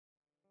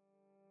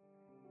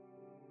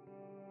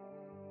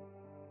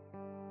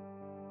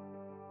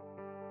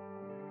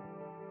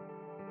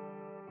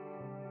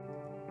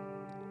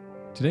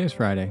Today is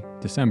Friday,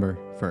 December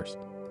 1st.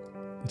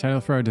 The title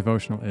for our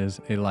devotional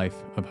is A Life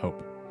of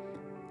Hope.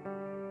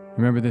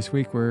 Remember, this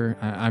week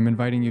I'm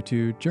inviting you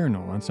to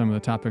journal on some of the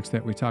topics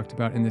that we talked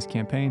about in this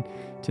campaign.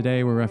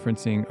 Today we're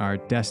referencing our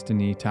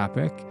destiny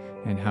topic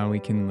and how we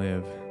can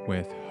live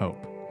with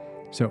hope.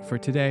 So for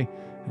today,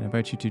 I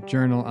invite you to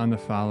journal on the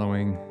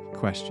following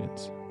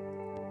questions.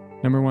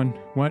 Number 1,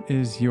 what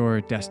is your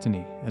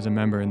destiny as a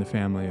member in the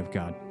family of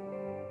God?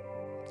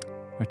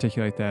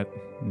 Articulate that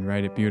and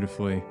write it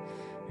beautifully.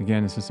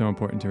 Again, this is so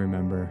important to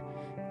remember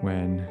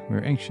when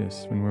we're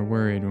anxious, when we're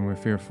worried, when we're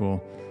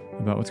fearful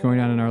about what's going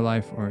on in our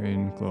life or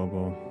in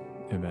global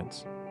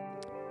events.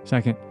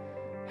 Second,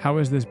 how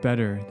is this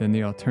better than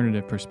the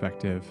alternative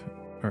perspective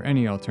or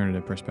any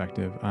alternative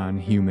perspective on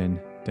human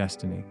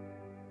destiny?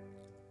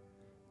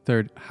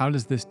 Third, how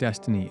does this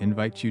destiny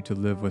invite you to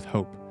live with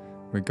hope,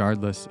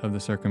 regardless of the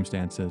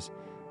circumstances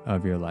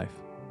of your life?